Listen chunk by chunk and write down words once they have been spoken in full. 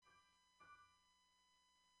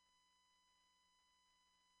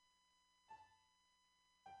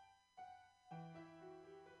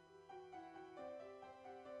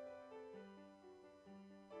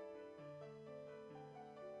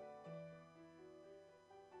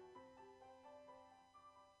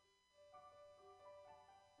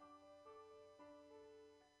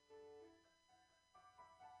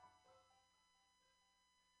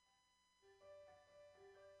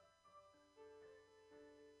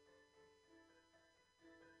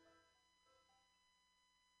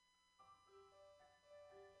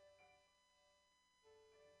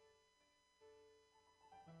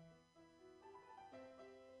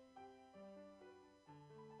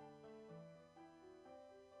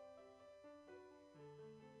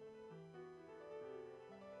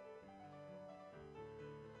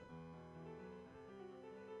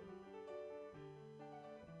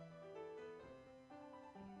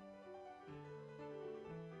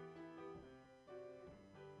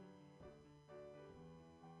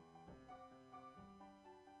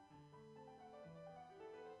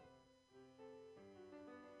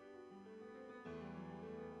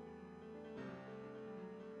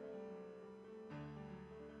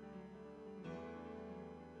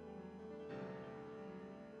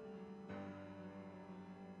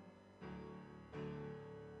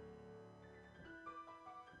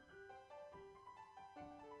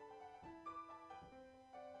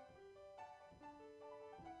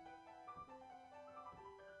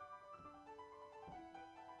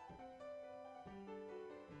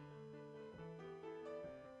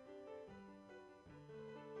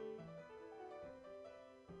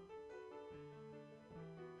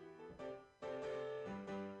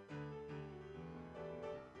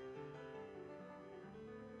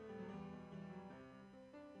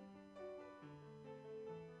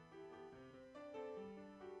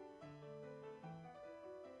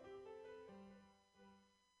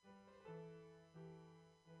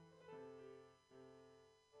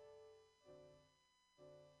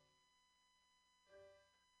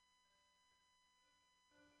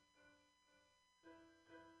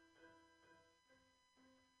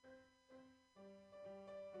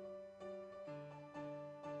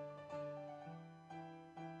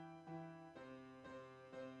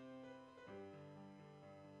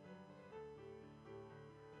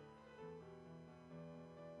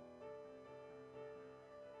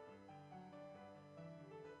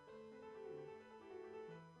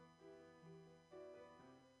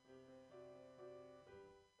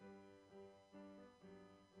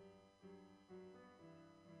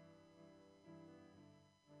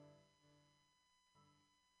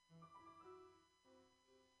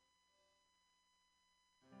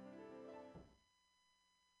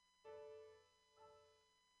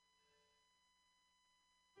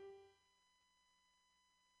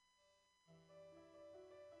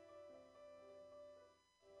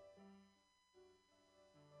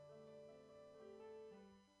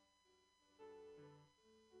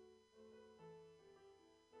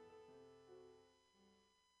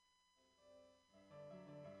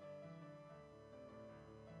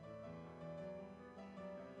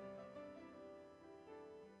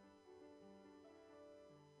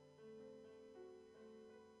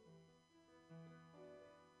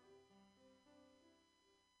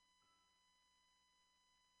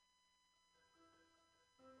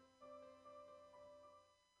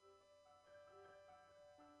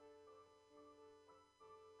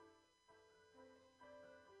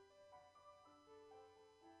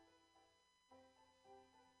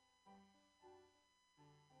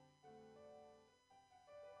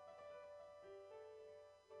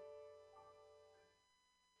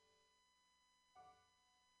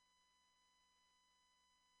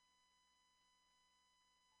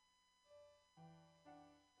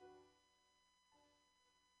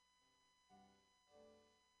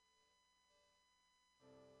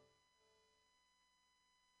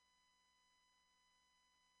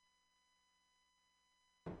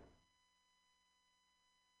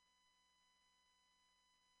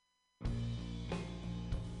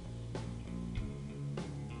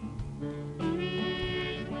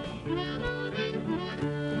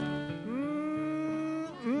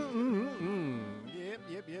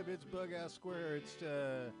Bughouse Square.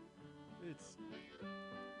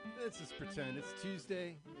 Let's just pretend it's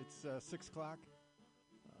Tuesday. It's 6 o'clock.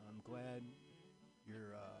 I'm glad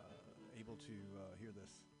you're able to hear this.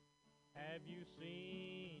 Have you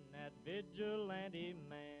seen that vigilante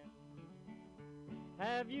man?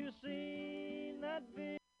 Have you seen that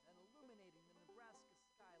and illuminating the Nebraska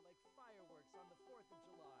sky like fireworks on the 4th of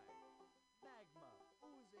July. Magma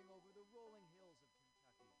oozing over the rolling hills of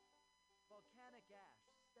Kentucky. Volcanic ash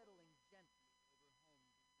settling gently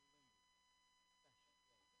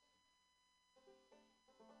over homes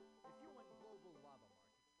in New England. If you want global lava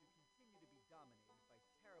markets to continue to be dominated by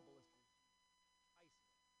terriblest regimes,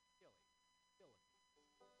 Iceland, Chile, Philippines,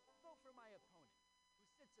 vote for my opponent, who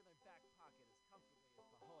sits in their back pocket as comfortably as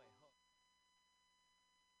Pahoe Ho.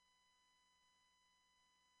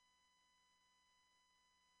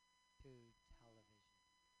 To television.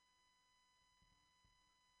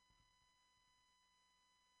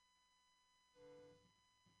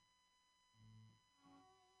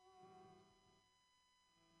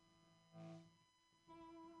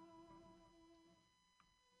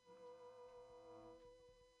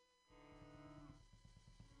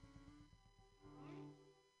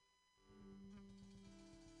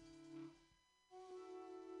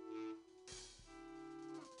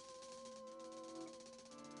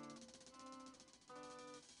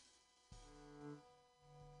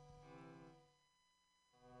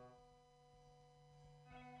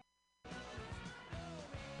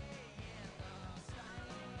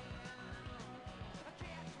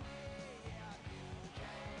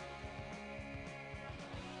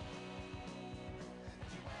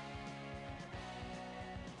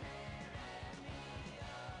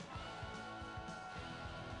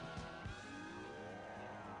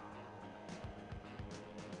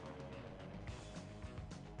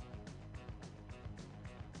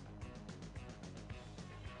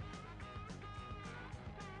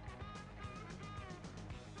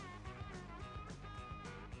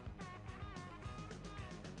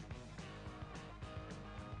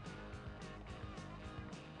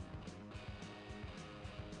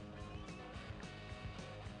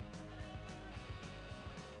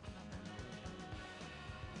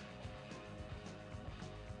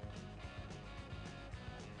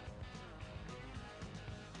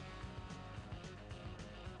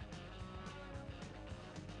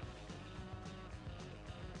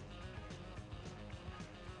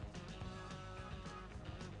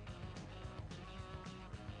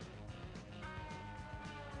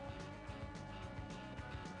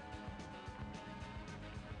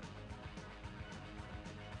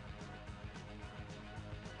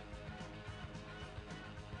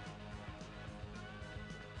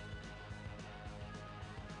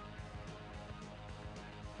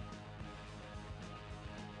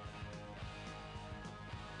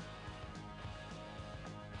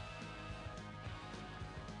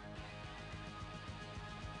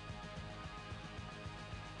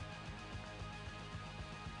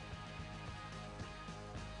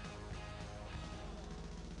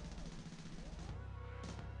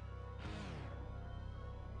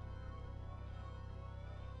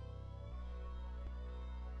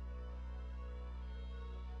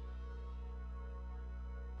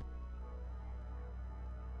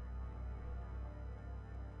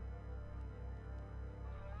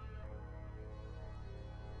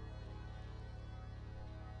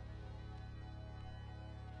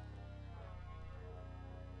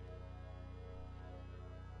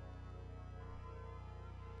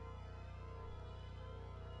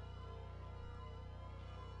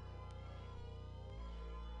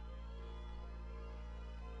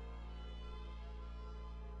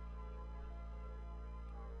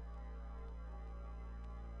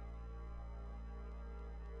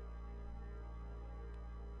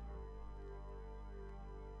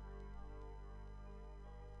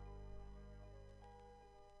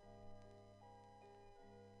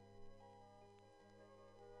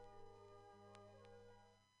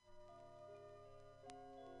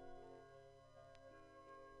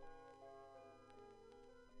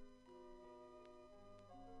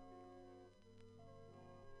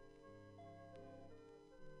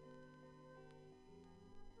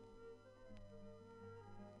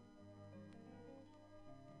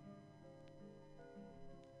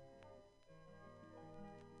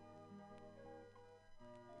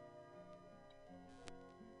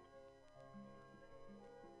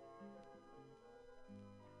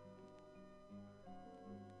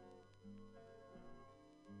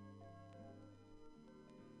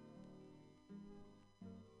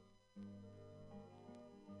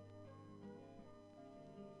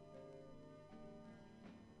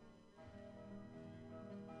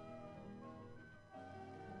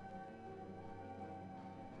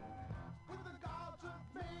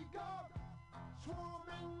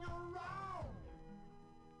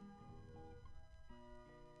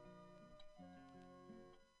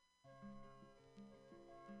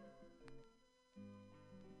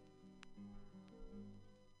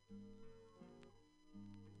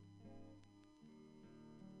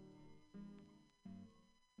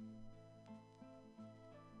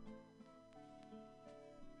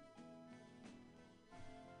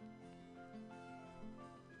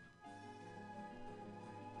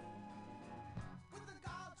 With the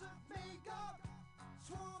gods of makeup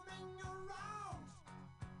swarming around,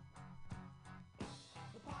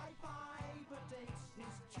 the Pied Piper takes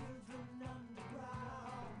his children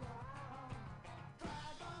underground.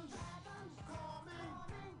 Dragons coming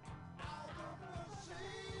out of the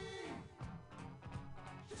sea,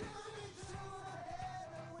 shivering through the head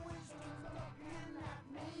of wisdom looking at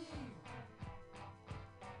me.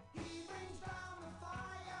 He brings down the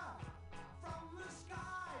fire from the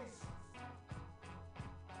skies.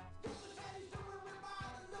 Do the said he's doing it by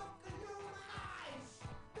the look in human eyes.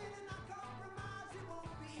 Feeling not compromise, it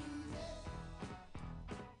won't be easy.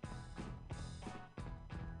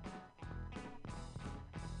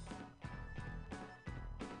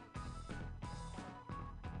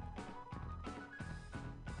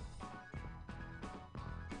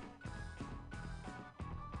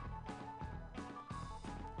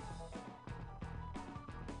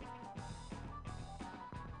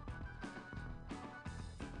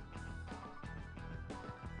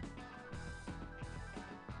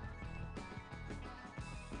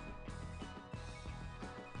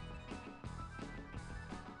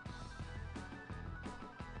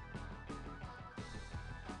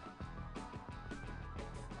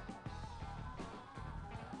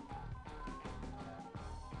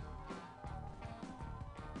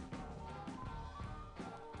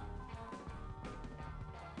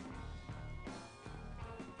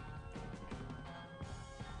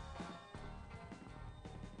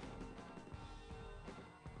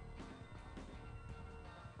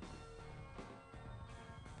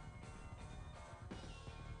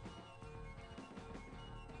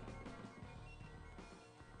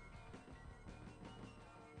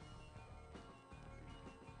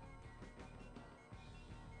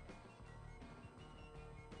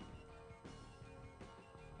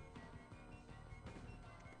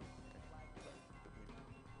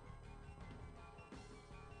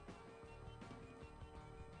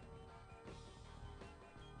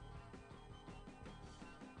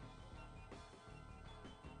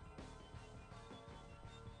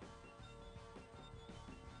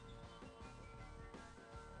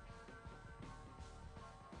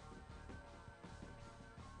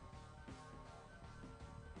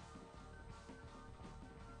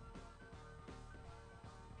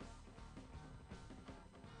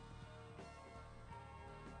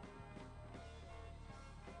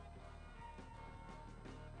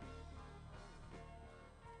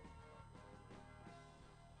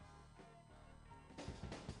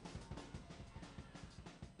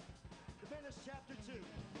 Venice Chapter 2.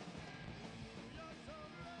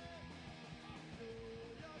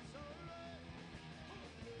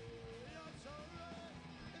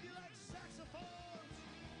 If you like saxophones,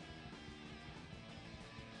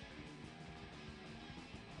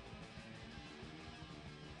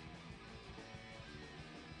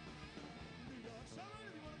 New York's alright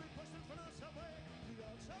if you want to be pushed in front of the subway. New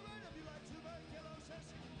York's alright if you like tuberculosis.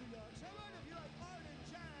 New York's alright if you like art and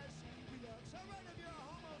jazz. New York's alright if you're a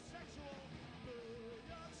homosexual. New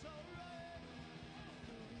York's alright.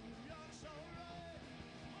 New York's alright.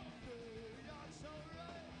 New York's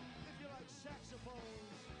alright if you like saxophones.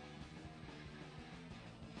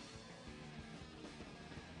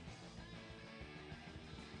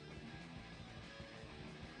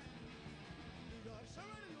 New York's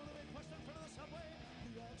alright if you want to be pushed in front of the subway.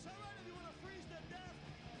 New York's alright if you want to freeze to death.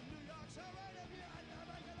 New York's alright if you're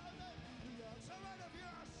New York's alright if you're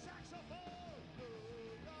a saxophone.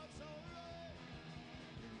 New York's alright.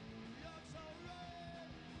 New York's alright.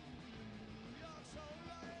 New York's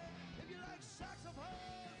alright if you like saxophone.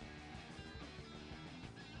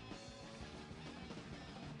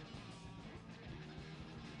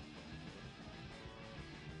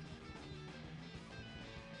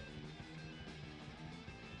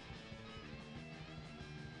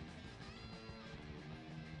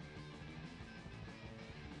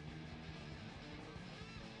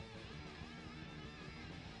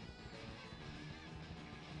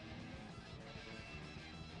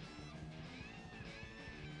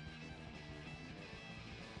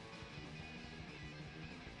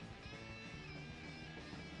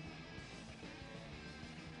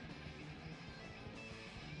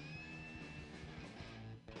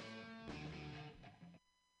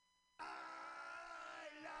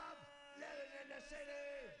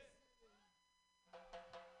 City.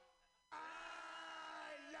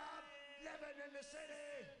 I love living in the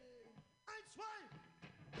city. Ein,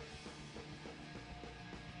 zwei.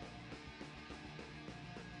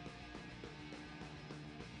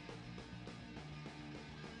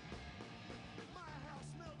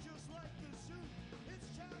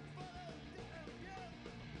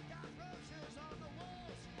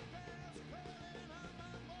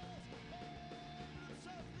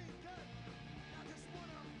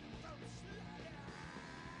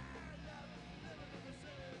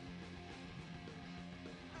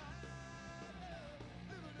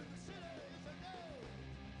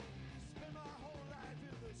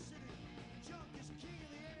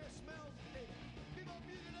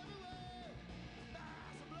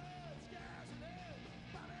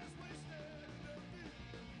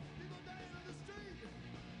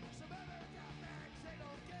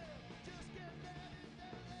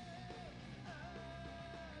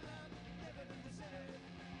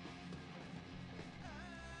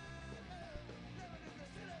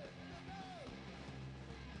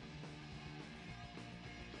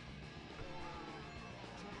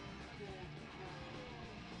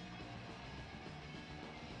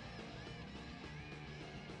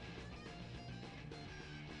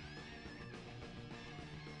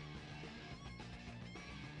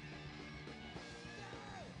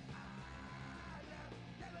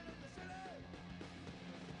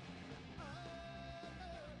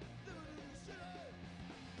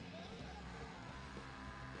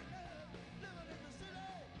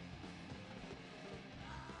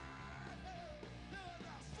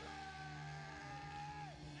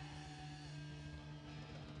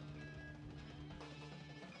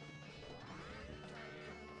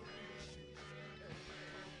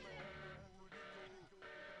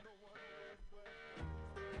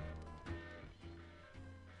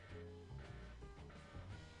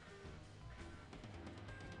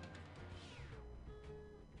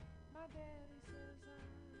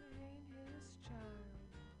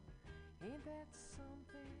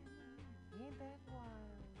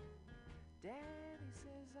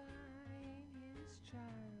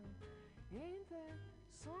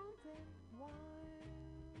 something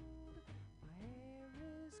wild. My hair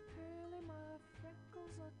is curly, my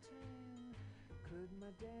freckles are tan. Could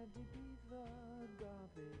my daddy be the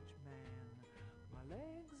garbage man? My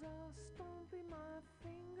legs are stumpy, my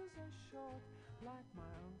fingers are short, like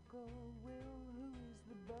my Uncle Will, who is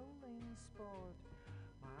the bowling sport.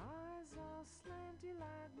 My eyes are slanty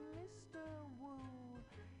like Mr. Woo.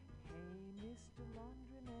 Hey, Mr.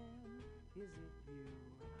 Laundryman, is it you?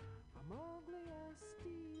 I'm ugly as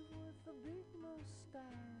Steve with a big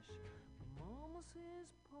mustache. My mama says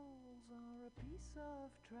poles are a piece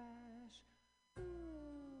of trash. Ooh,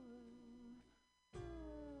 ooh,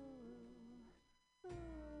 ooh,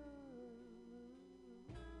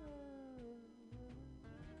 ooh.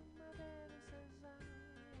 My daddy says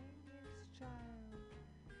I'm his child.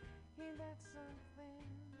 Ain't that something?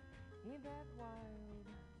 Ain't that wild?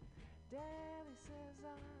 Daddy says I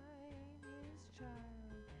ain't his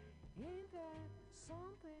child. Ain't that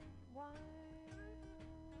something wild?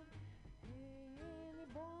 Hey,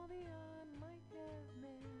 anybody I might have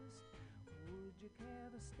missed, would you care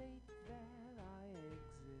to state that I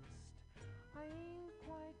exist? I ain't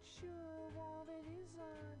quite sure what it is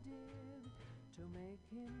I did to make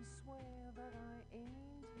him swear that I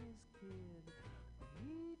ain't his kid.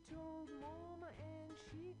 He told Mama and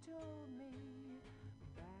she told me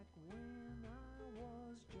back when I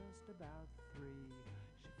was just about 3.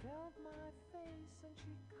 She felt my face and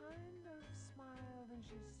she kind of smiled and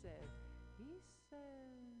she said, he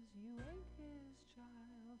says you ain't his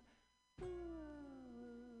child. Ooh,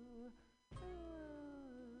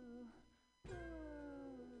 ooh, ooh, ooh.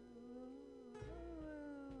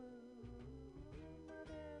 My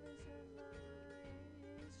daddy says I ain't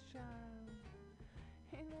his child.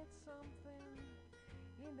 Ain't that something?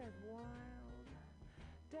 Ain't that wild?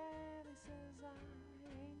 Daddy says I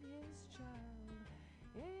ain't his child.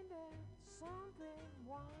 Ain't that something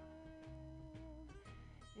wild?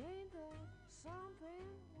 Ain't that something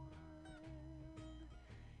wild?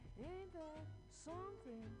 Ain't that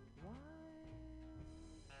something wild?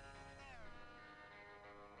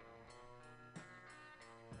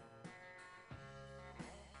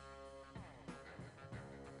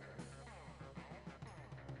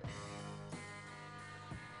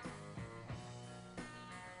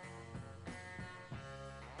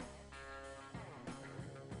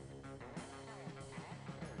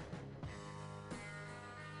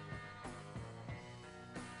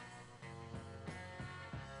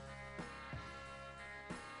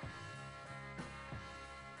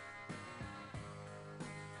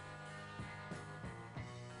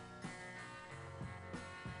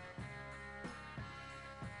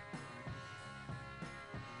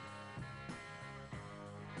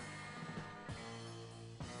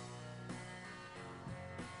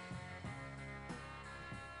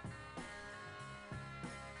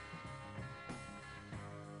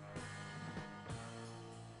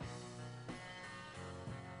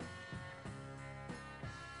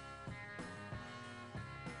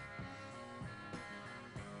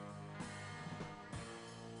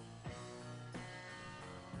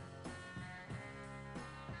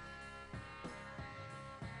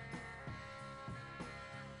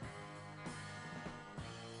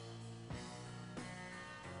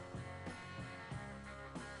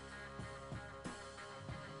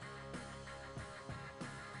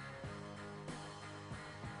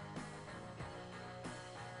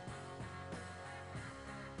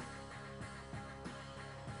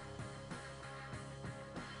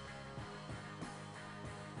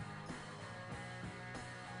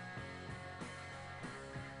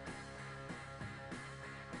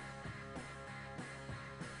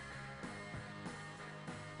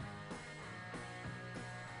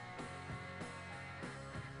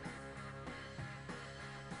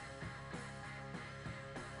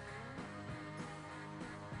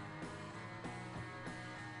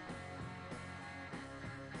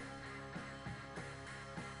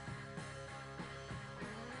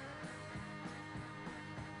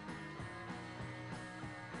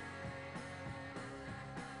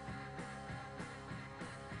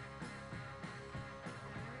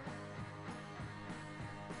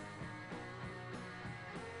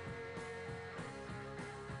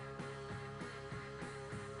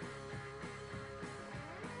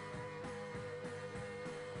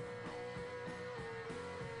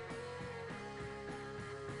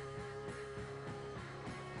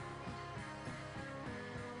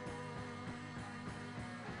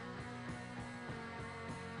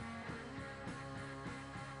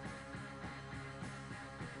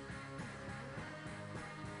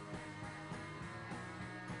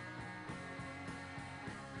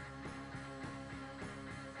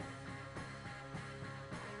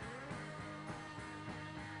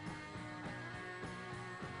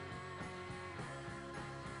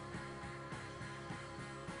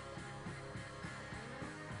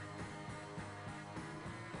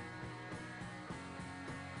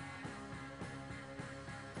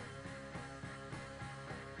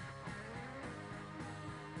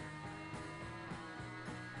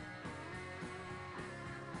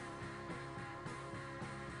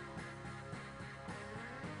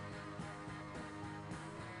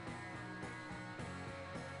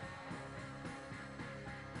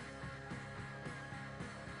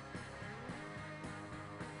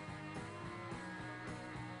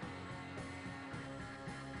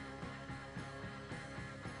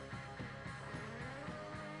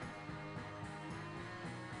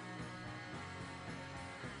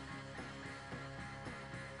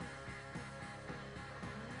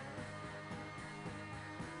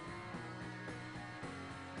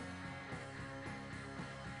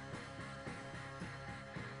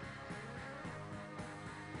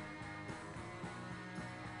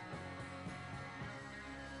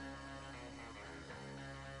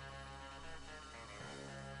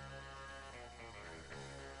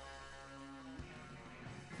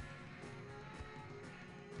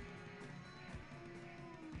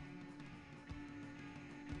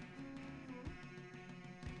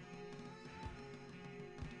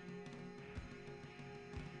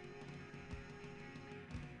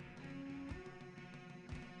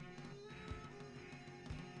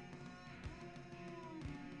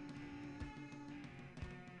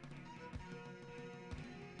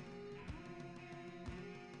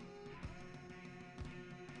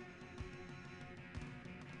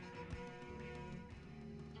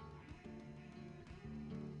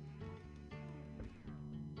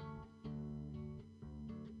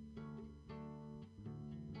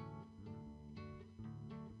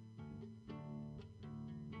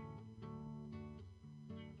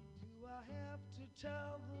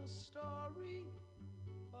 tell the story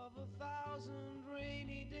of 1,000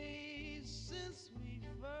 rainy days since we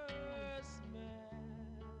first met.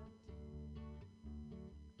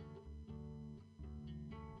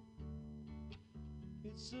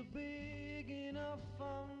 It's a big enough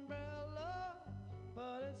umbrella,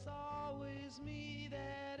 but it's always me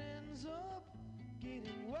that ends up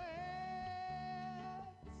getting wet.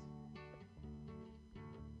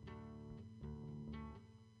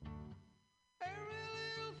 Every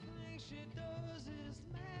little thing she does is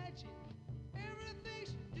magic. Everything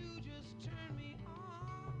she do just turn me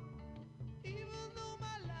on. Even though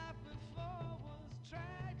my life before was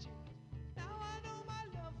tragic, now I know my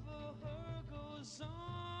love for her goes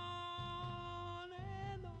on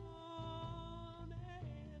and on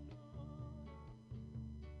and on.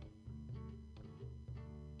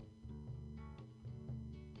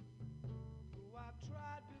 Oh, I've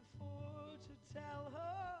tried before to tell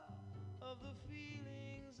her of the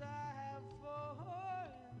feelings I have for her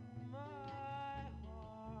in my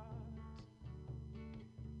heart.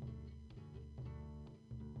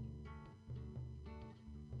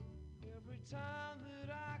 Every time that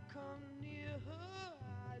I come near her,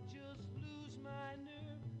 I just lose my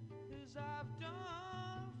nerve, as I've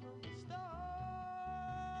done from the start.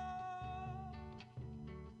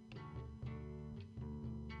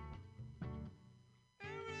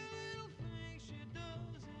 Every little thing she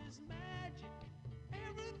does is magic.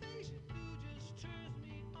 Everything she do just turns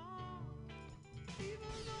me on.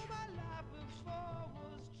 Even though my life before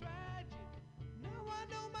was tragic, now I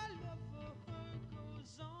know my love for her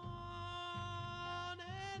goes on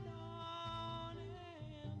and on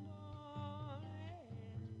and on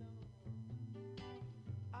and on.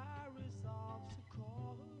 I resolve to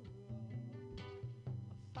call her up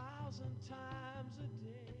 1,000 times a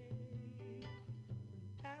day and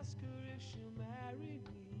ask her if she'll marry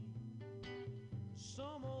me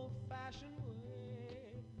some old-fashioned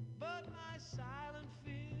way. But my silent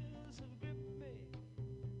fears have gripped me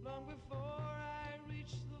long before I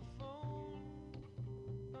reach the phone,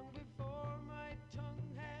 long before my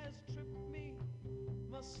tongue has tripped me.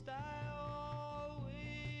 Must I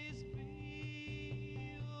always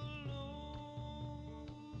be alone?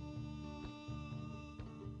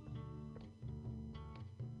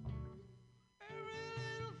 Every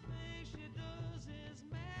little thing she does is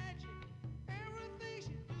magic. Everything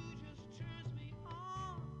she do just turns me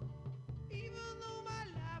on. Even though my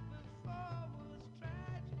life before was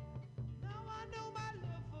tragic, now I know my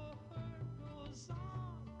love for her goes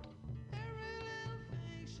on. Every little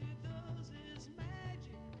thing she does is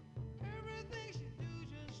magic. Everything she do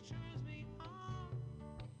just turns me on.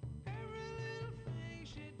 Every little thing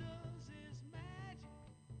she does is magic.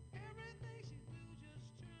 Everything she do just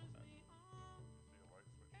turns me on. What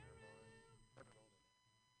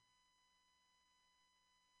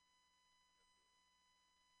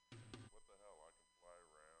the hell? I can fly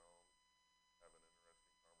around, have an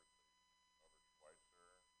interesting conversation, Albert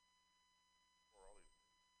Schweitzer, or all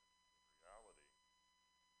these reality,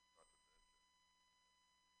 not to mention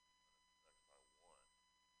sex I want.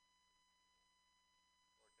 So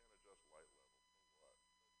I can't adjust light level, so what?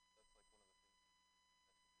 That's like one of the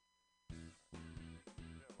things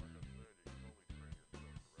yeah, like I said, you can only train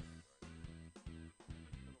yourself to recognize it.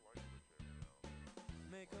 Hit a light switch every now and then.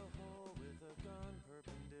 Make a hole with a gun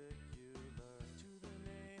perpendicular to the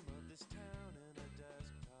name of this town in a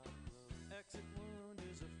desktop globe. Exit wound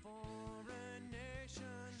is a foreign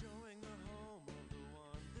nation, showing the home of the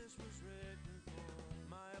one this was written for.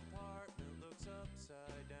 My apartment looks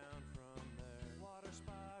upside down from there. Water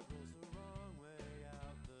spirals the wrong way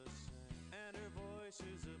out the sink, and her voice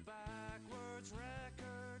is a backwards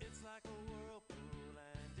record. It's like a whirlpool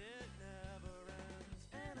and it never ends.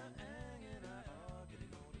 And I ang and I are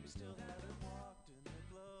getting older. We still haven't walked in the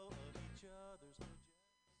glow of each other's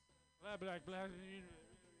Blah, blah, blah.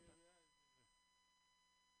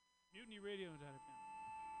 MutinyRadio.fm.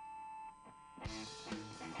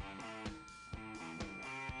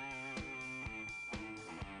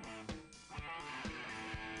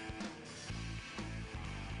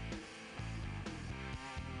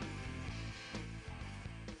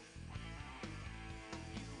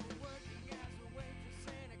 You were working as a waitress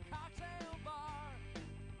in a cocktail bar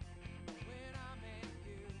when I met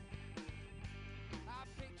you. I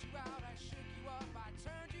picked you out, I shook you up, I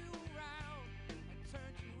turned you around and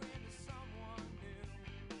turned you into someone new.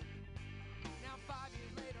 Now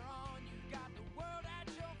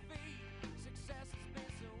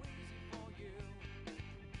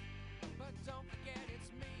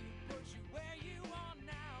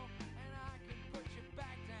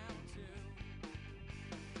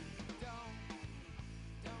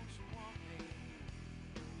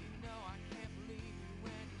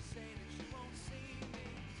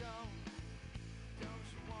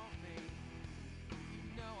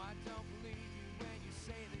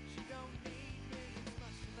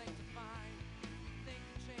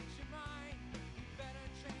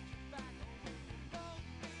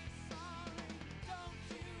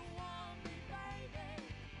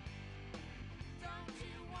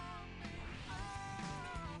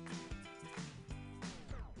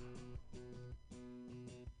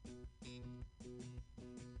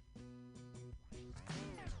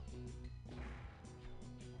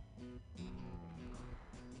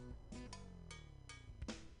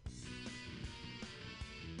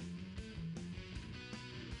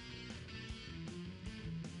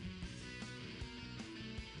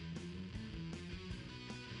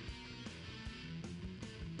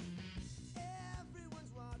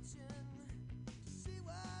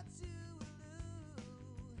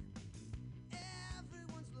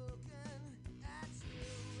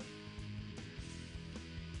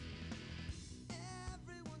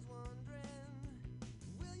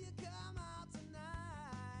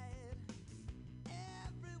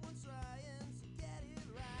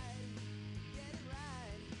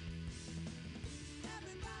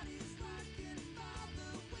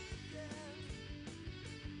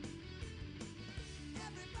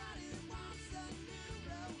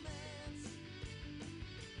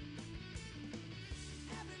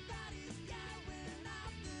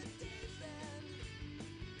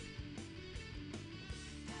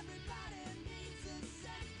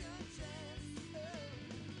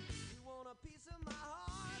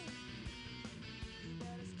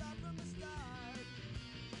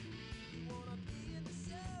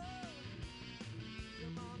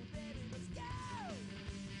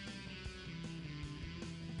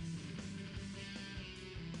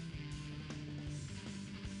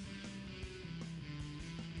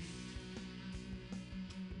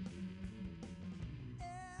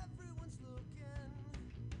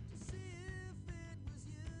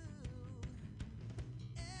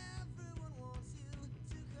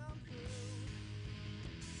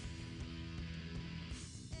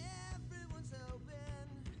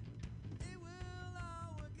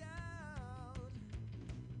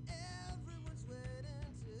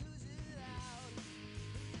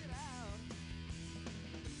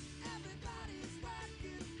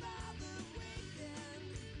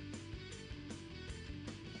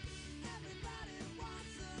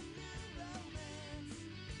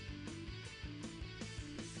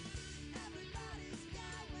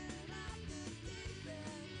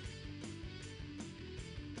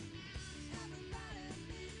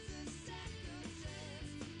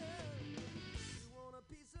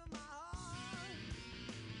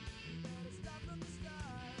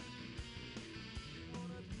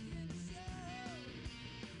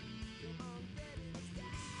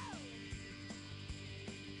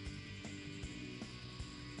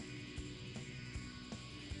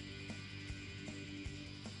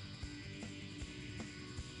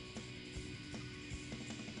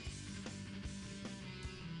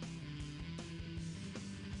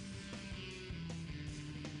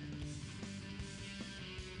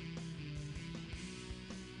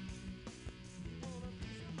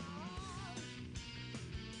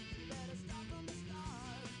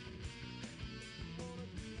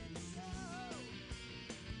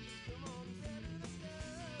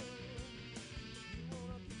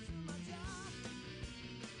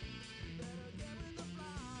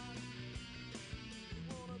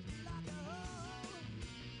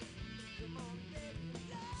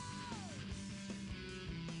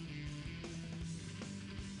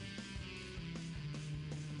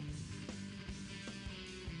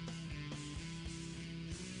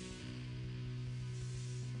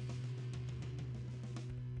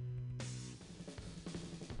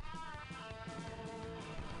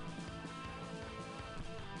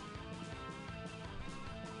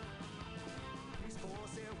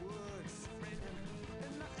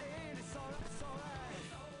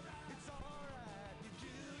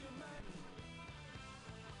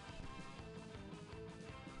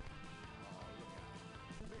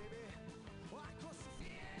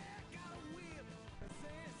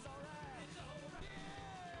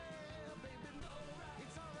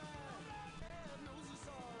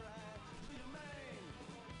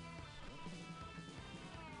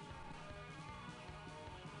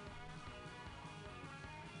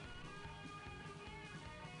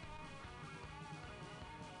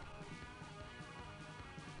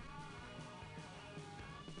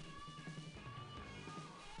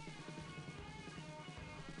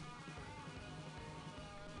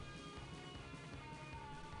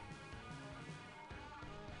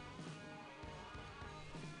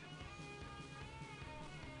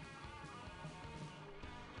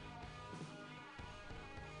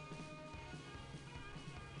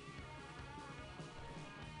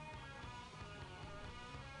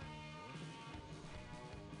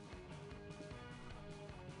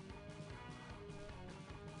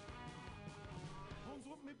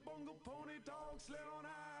jungle pony dog sled on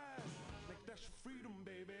ice. Make that's your freedom,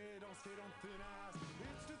 baby. Don't skate on thin ice.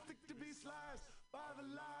 It's too thick to be sliced by the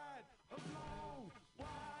light of long,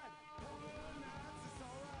 wide polar nights. It's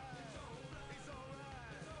alright. It's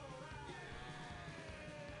alright.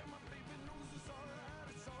 Yeah, my baby knows it's alright.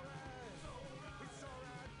 It's alright. It's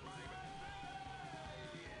alright, baby.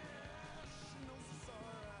 Yeah, she knows it's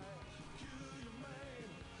alright. Kill your man.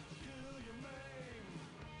 Kill your man.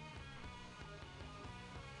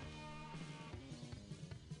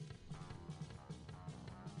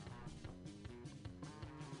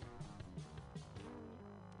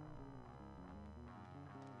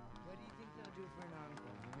 What do you think they'll do for an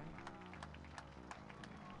encore, huh?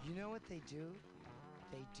 You know what they do?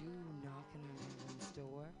 They do knock on the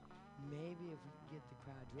door. Maybe if we can get the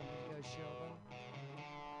crowd. Do you want me to go show them?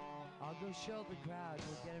 I'll go show the crowd.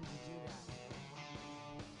 We'll get them to do that.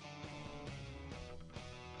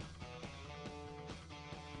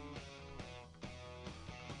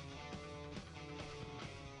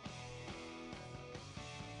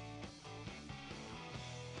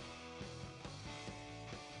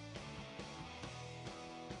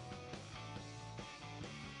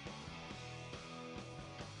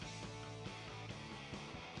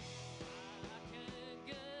 I can't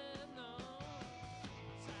get no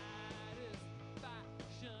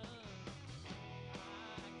satisfaction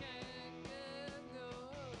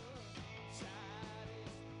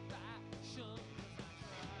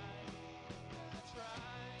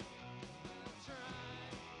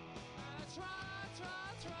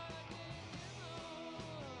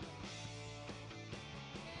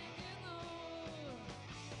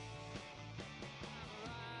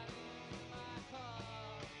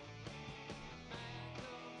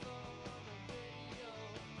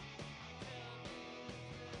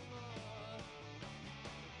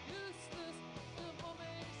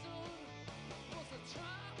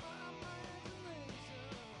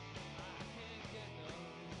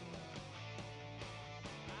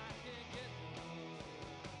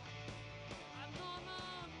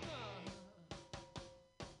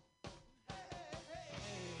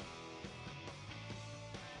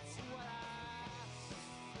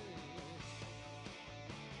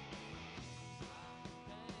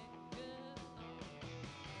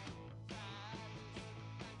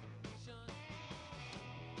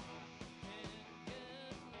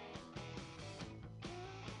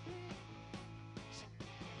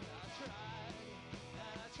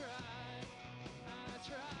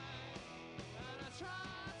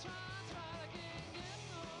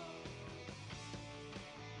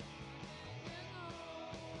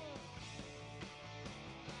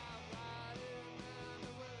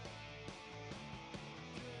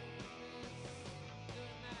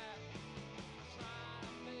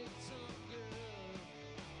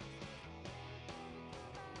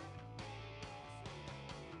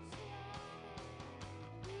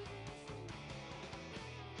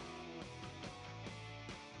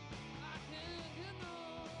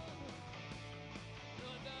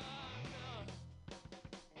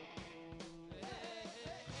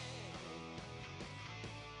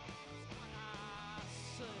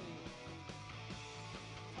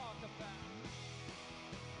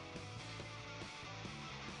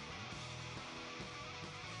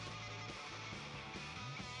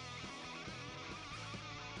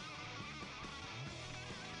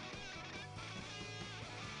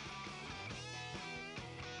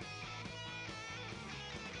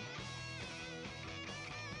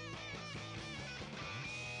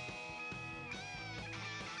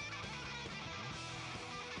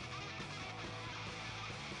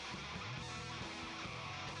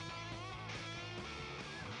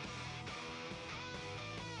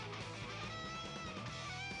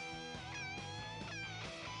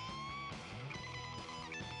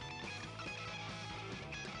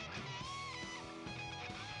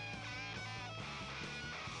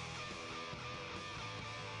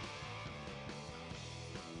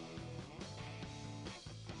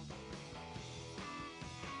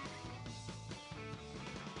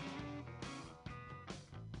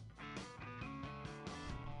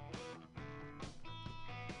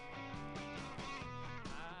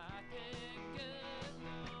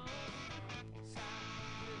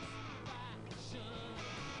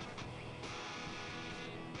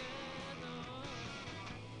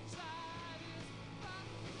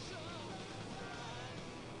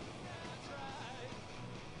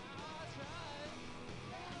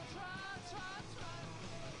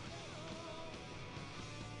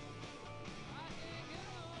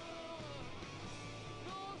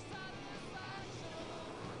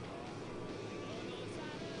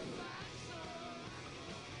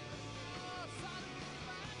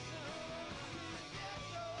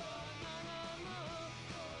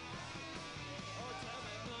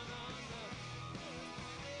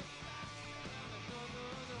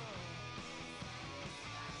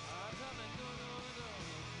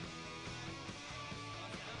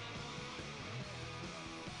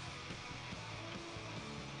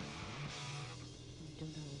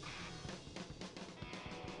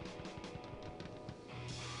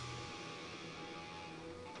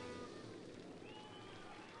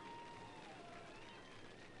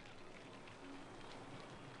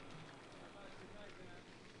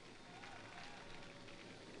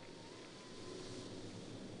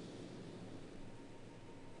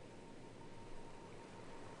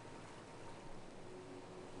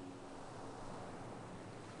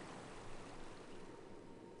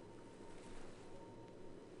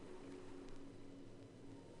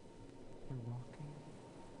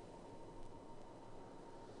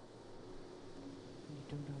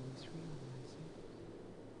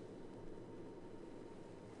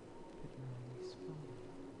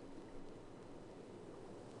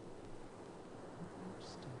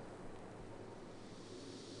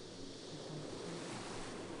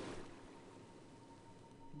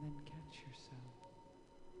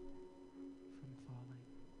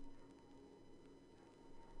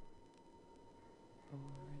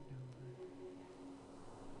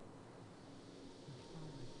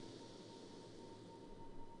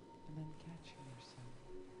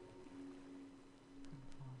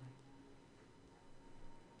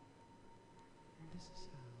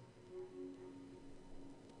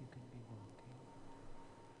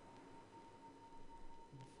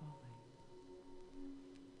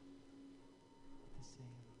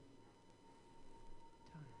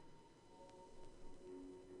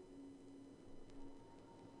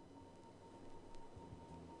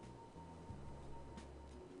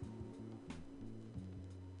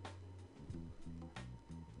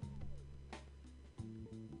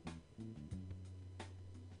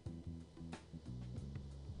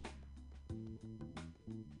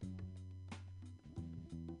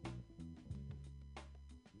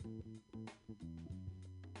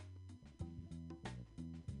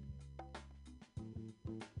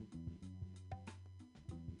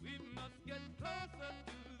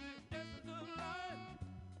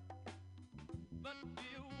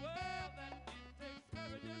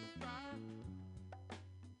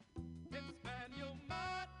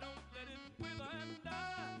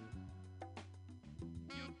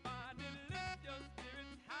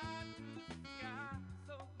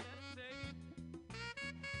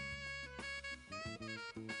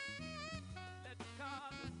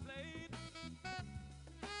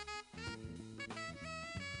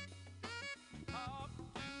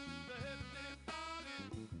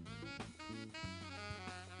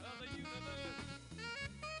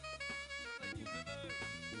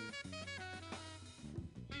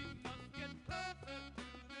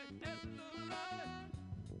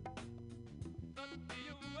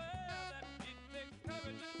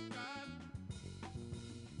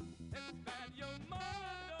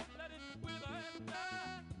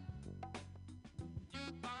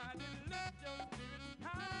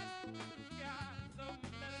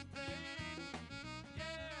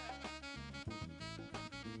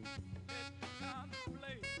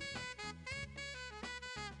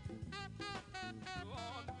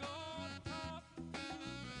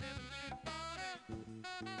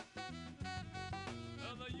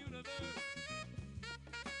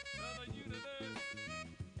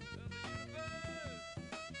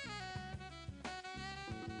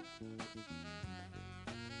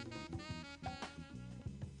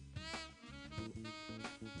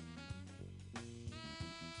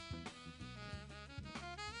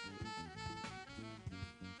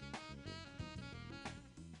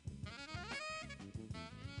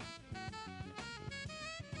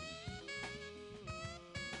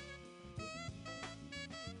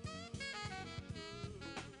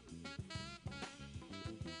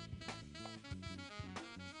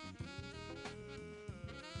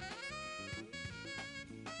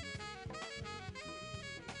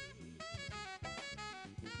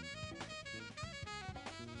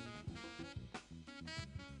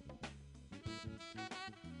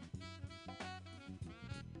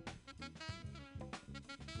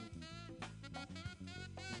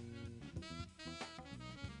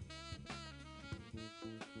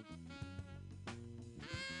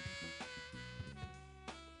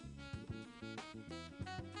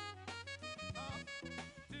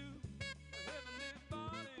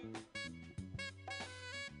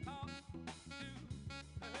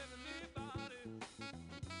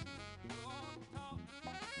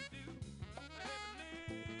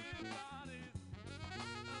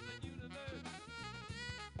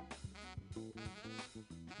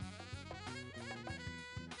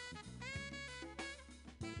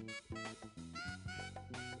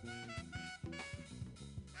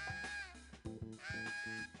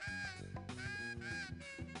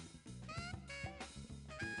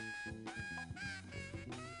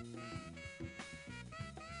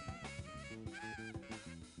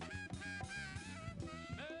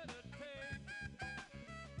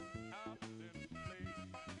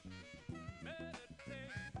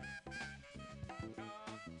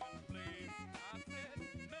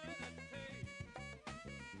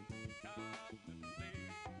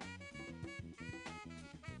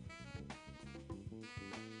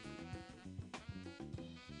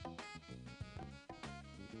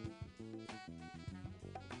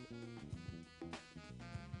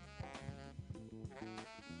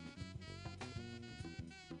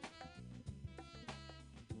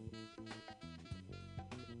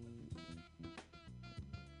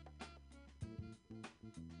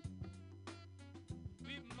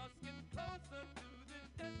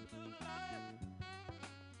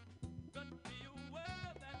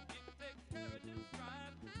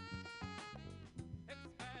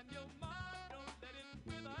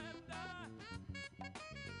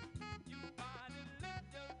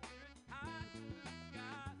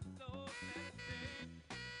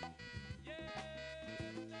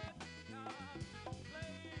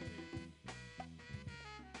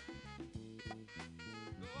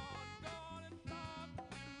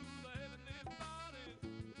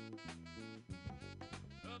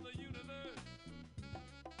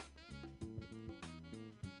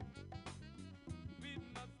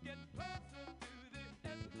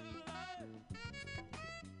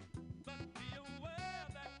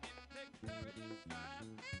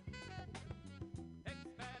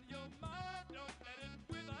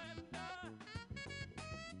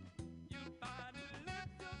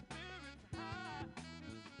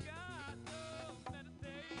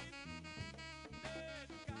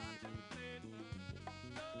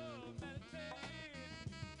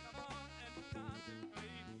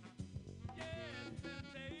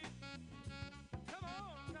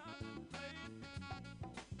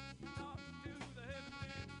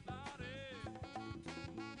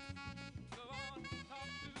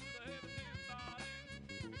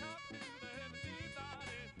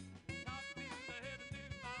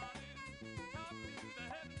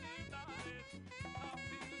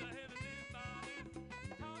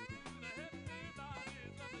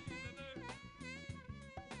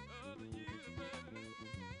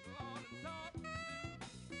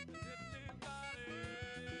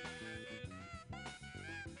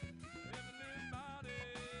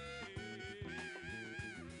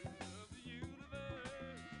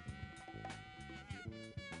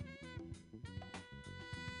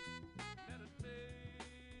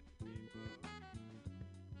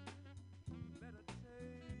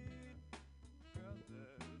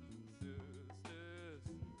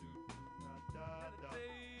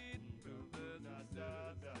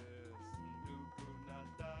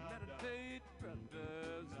meditate,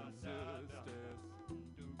 brothers and sisters.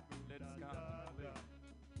 Let us contemplate.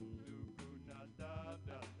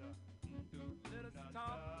 Let us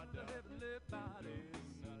talk to the heavenly bodies.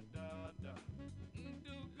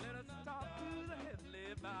 Let us talk to the heavenly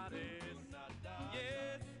bodies.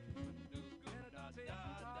 Yes. Meditate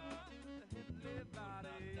and talk to the heavenly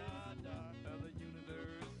bodies of the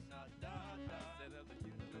universe. I said of the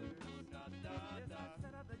universe. Yes, I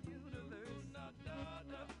said of the universe.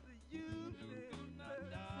 Of the universe.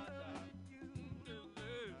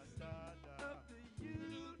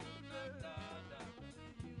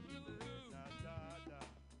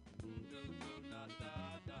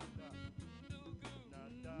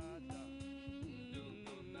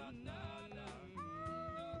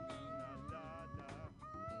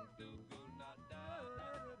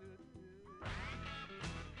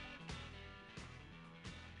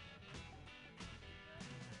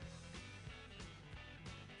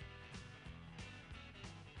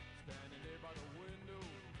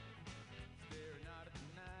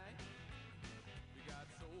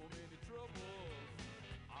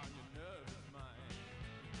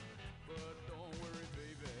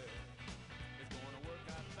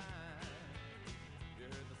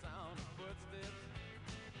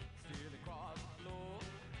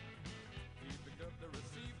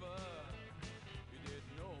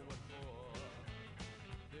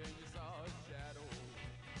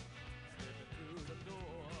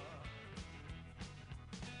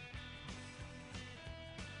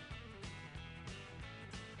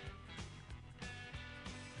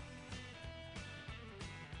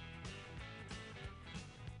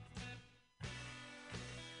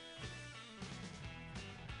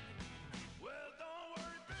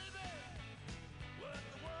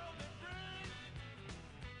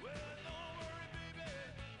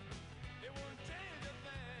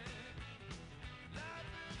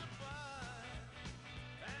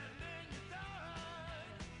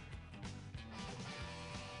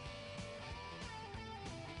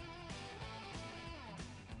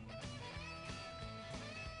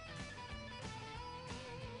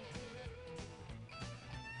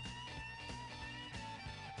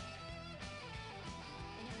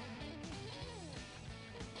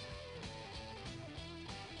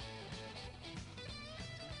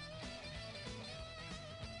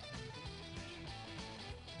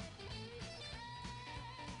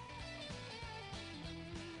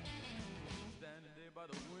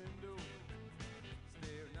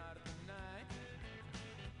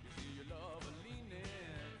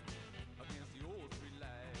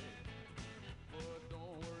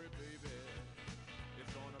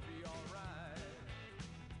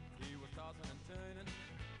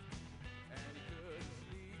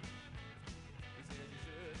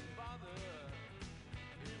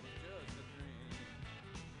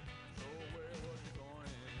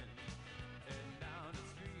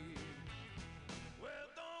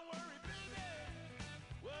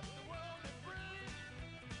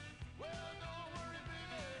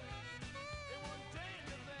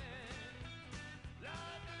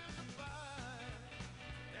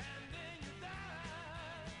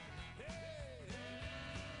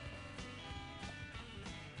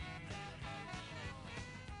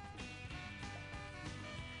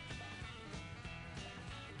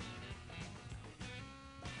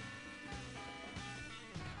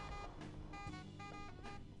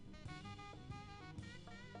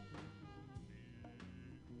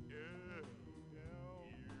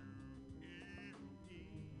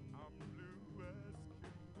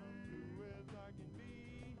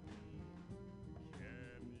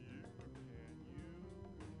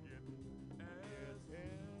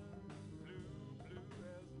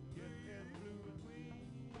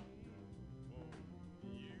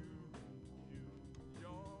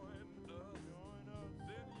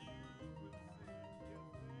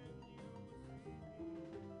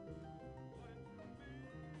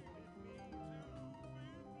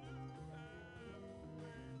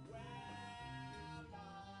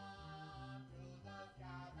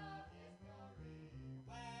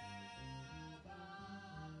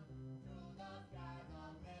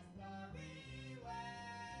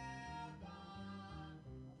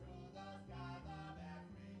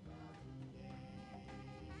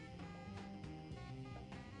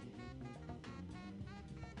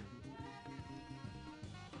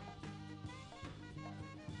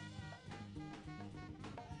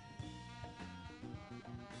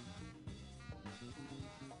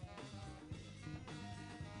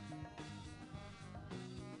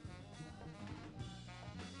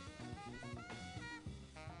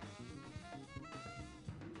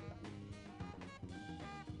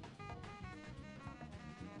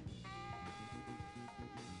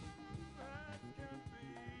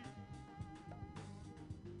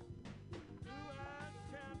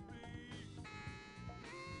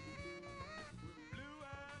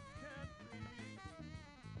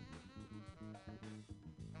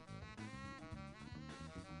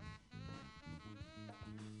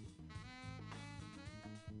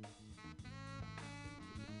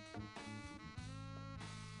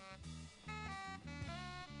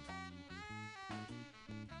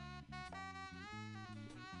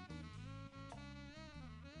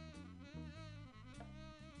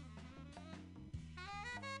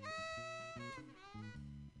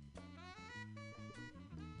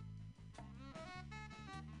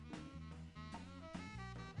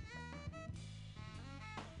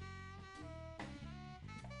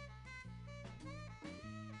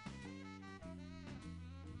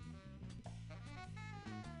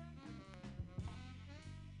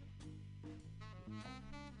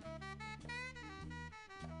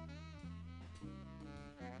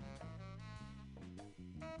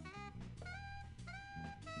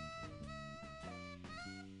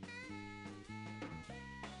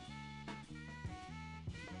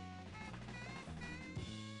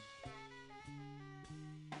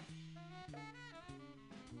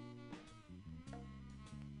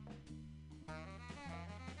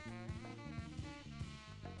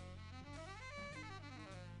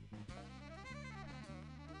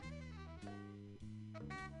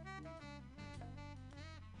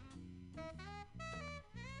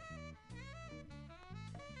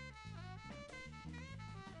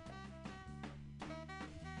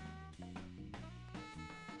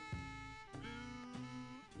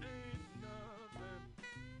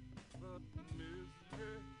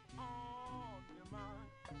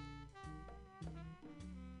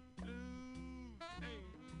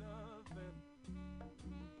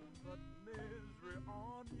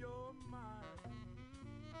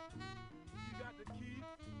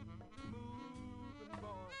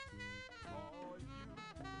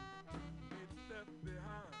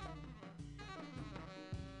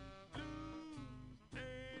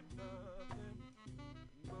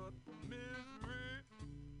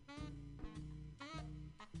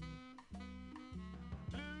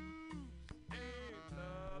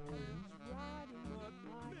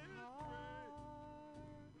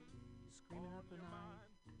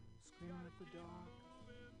 dark,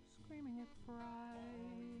 screaming at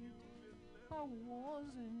fright. I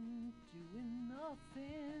wasn't doing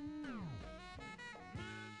nothing.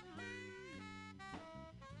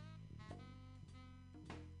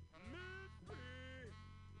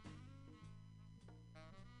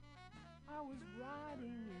 I was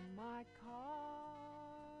riding in my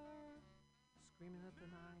car, screaming at the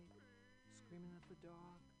night, screaming at the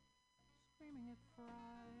dark, screaming at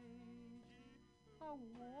fright. I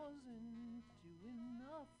wasn't doing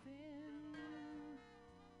nothing,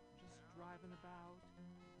 just driving about,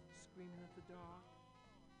 screaming at the dark,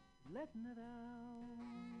 letting it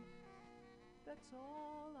out. That's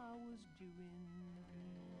all I was doing,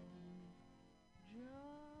 just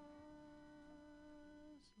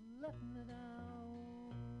letting it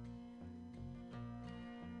out.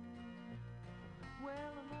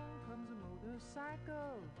 Well, along comes a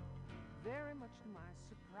motorcycle, very much to my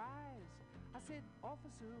surprise. I said,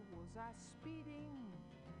 "Officer, was I speeding?"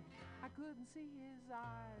 I couldn't see his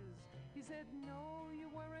eyes. He said, "No, you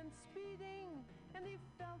weren't speeding." And he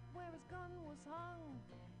felt where his gun was hung.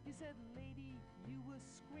 He said, "Lady, you were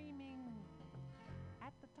screaming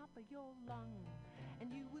at the top of your lung.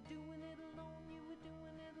 And you were doing it alone, you were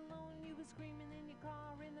doing it alone. You were screaming in your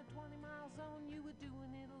car in a 20-mile zone. You were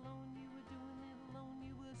doing it alone, you were doing it alone.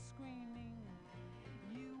 You were screaming.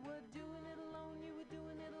 You were doing it alone, you were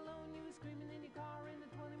doing it alone. You were screaming in your car in a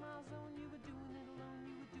 20-mile zone. You were doing it alone,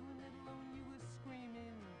 you were doing it alone. You were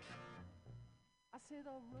screaming. I said,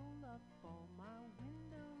 "I'll roll up all my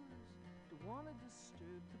windows. Don't want to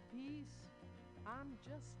disturb the peace. I'm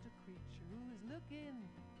just a creature who is looking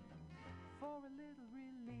for a little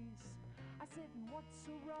release." I said, "And what's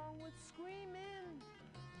so wrong with screaming?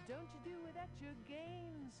 Don't you do it at your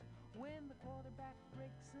games? When the quarterback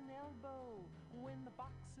breaks an elbow, when the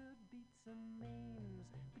boxer beats and maims."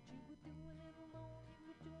 But you were doing it alone, you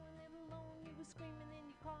were doing it alone. You were screaming in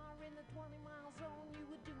your car in a 20-mile zone. You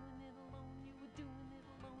were doing it alone, you were doing it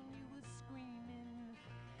alone. You were screaming.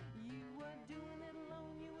 You were doing it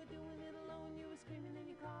alone, you were doing it alone. You were screaming in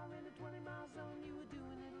your car in a 20-mile zone. You were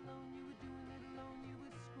doing it alone, you were doing it alone. You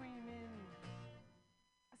were screaming.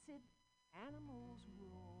 I said, "Animals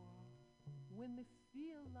roar when they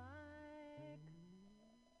feel like."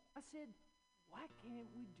 I said, "Why can't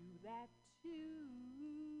we do that too?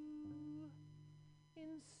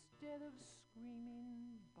 Instead of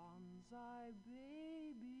screaming bonsai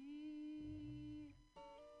baby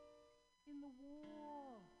in the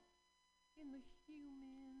war, in the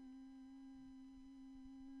human